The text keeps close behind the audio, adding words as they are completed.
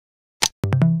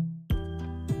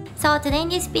So today in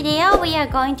this video, we are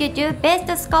going to do best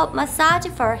scalp massage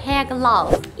for hair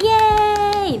growth.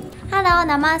 Yay! Hello,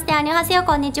 namaste, annyeonghaseyo,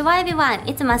 konnichiwa everyone.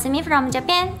 It's Masumi from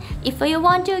Japan. If you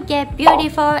want to get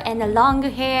beautiful and long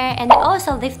hair and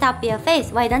also lift up your face,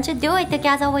 why don't you do it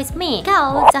together with me?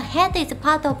 Because the head is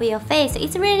part of your face,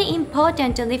 it's really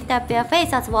important to lift up your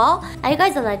face as well. Are you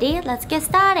guys ready? Let's get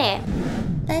started.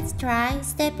 Let's try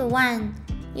step 1.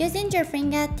 Using your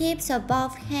fingertips of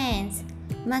both hands,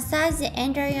 massage the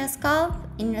entire scalp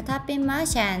in a tapping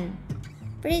motion.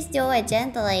 Please do it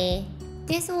gently.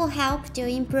 This will help to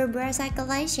improve blood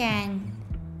circulation.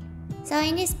 So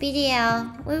in this video,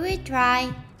 we will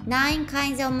try 9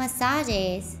 kinds of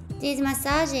massages. These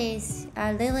massages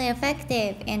are really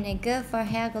effective and good for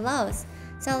hair growth.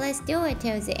 So let's do it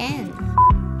till the end.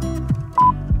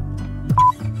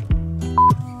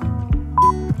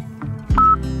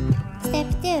 Step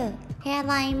 2.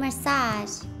 Hairline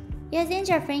massage. Using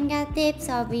your fingertips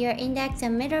of your index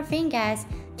and middle fingers,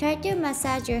 try to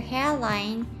massage your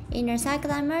hairline in a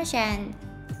circular motion,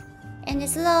 and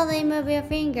slowly move your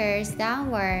fingers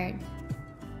downward.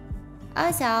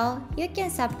 Also, you can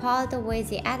support with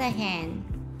the other hand.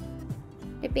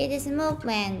 Repeat this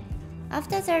movement.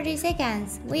 After 30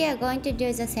 seconds, we are going to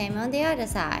do the same on the other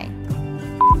side.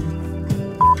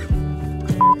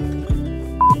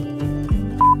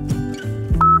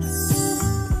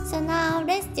 So now,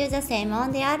 let's do the same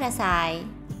on the other side.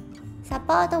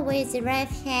 Support with the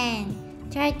left hand.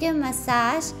 Try to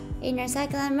massage in a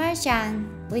circular motion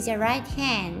with your right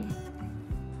hand.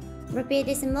 Repeat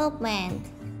this movement.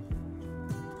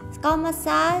 Scalp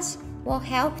massage will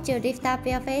help to lift up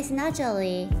your face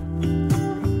naturally.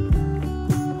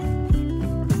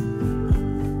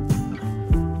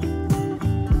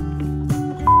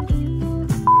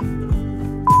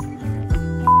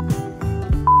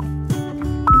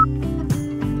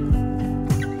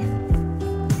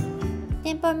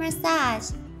 Temple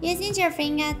massage. Using your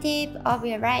fingertip of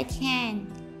your right hand,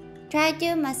 try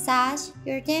to massage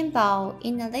your temple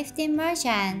in a lifting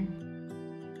motion.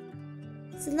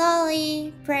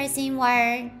 Slowly press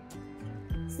inward.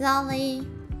 Slowly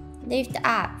lift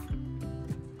up.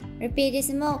 Repeat this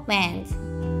movement.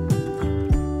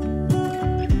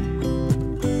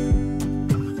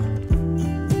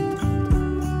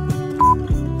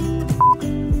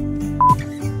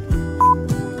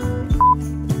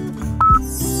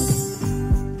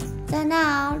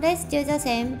 Now, let's do the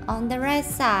same on the right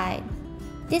side.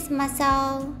 This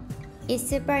muscle is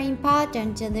super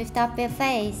important to lift up your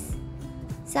face,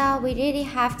 so we really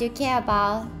have to care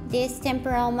about this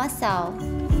temporal muscle.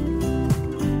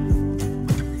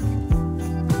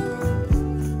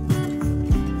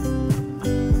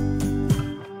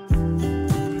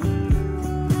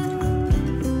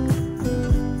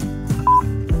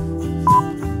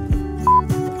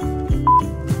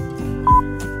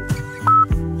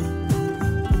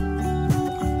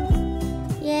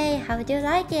 How do you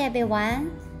like it,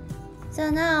 everyone? So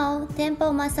now,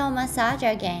 temple muscle massage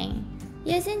again.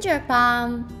 Using your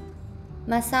palm,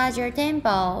 massage your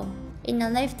temple in a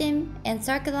lifting and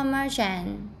circular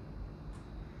motion.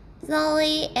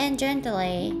 Slowly and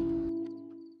gently.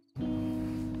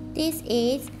 This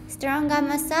is stronger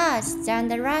massage than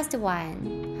the last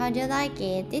one. How do you like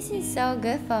it? This is so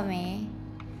good for me.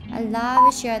 I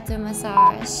love shoulder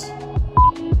massage.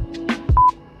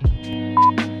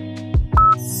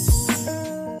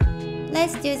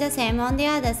 Let's do the same on the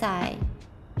other side.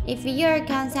 If you're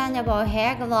concerned about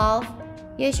hair growth,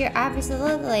 you should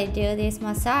absolutely do this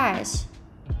massage.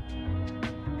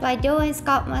 By doing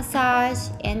scalp massage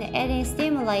and adding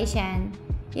stimulation,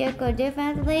 you could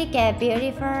definitely get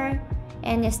beautiful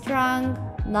and strong,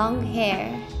 long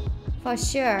hair. For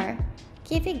sure.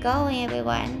 Keep it going,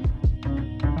 everyone.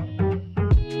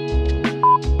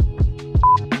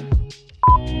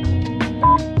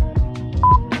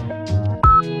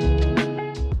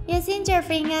 Using your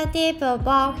fingertip of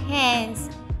both hands,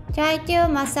 try to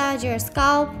massage your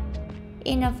scalp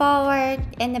in a forward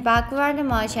and backward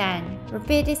motion.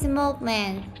 Repeat this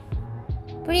movement.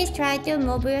 Please try to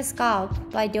move your scalp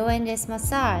by doing this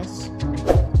massage.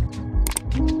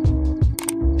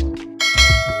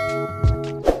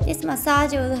 This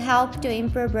massage will help to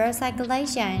improve blood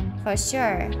circulation, for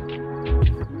sure.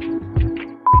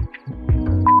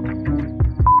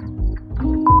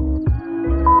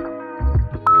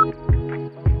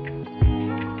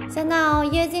 So now,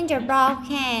 using your both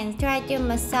hands, try to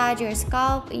massage your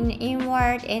scalp in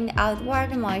inward and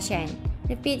outward motion.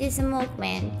 Repeat this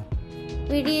movement.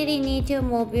 We really need to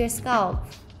move your scalp.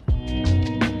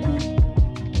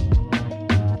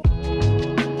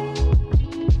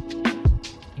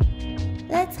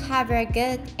 Let's have have a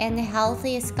good and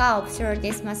healthy scalp through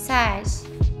this massage.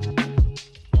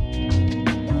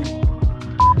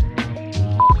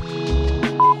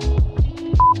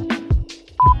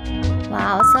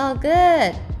 Wow, so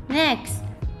good! Next,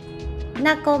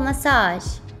 knuckle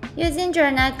massage. Using your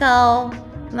knuckle,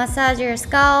 massage your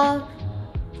scalp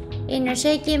in a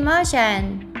shaking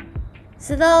motion.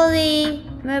 Slowly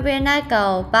move your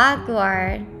knuckle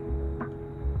backward.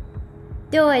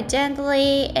 Do it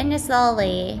gently and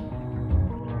slowly.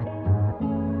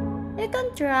 You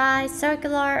can try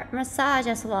circular massage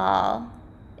as well.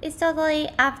 It's totally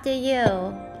up to you.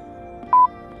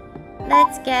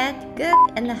 Let's get good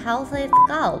and healthy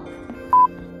scalp.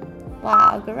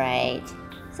 Wow, great.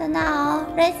 So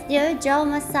now, let's do jaw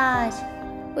massage.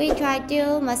 We try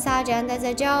to massage under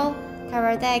the jaw,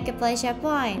 cover the acupressure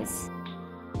points.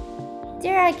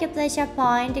 There are acupressure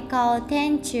points called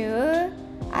tenchu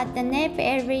at the nape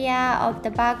area of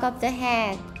the back of the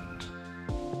head.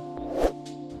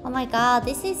 Oh my god,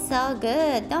 this is so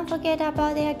good. Don't forget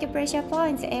about the acupressure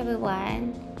points,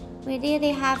 everyone. We really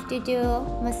have to do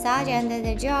massage under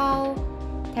the jaw,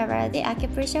 cover the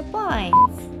acupressure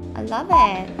points. I love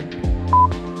it.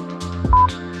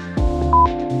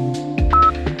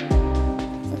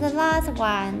 So the last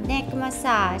one, neck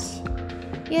massage.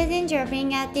 Using your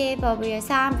fingertip of your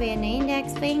thumb and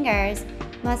index fingers,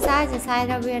 massage the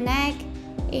side of your neck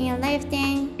in a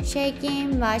lifting,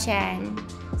 shaking motion.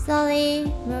 Slowly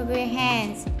move your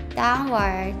hands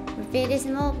downward. Repeat this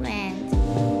movement.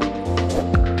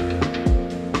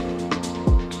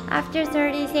 After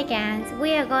 30 seconds,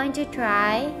 we are going to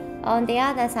try on the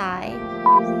other side.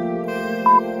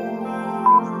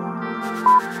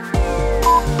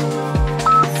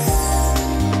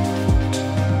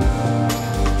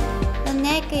 The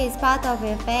neck is part of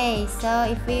your face, so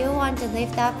if you want to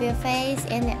lift up your face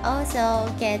and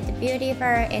also get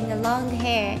beautiful and long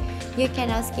hair, you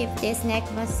cannot skip this neck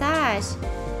massage.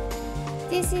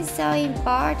 This is so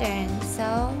important,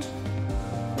 so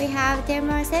we have 10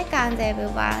 more seconds,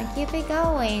 everyone. Keep it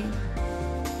going.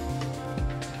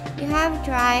 You have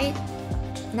tried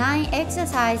 9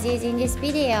 exercises in this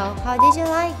video. How did you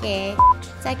like it?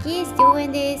 Saki is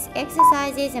doing these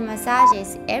exercises and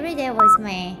massages every day with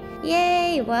me.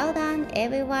 Yay! Well done,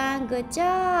 everyone. Good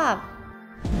job!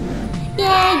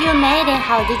 Yeah, you made it.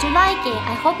 How did you like it?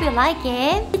 I hope you like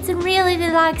it. It's a really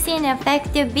relaxing and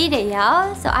effective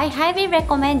video, so I highly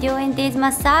recommend doing these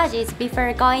massages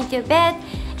before going to bed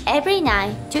every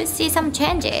night to see some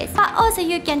changes. But also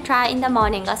you can try in the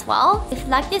morning as well. If you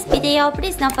like this video,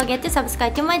 please don't forget to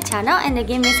subscribe to my channel and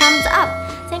give me thumbs up.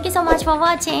 Thank you so much for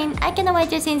watching. I cannot wait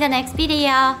to see you in the next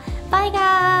video. Bye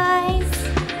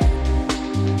guys!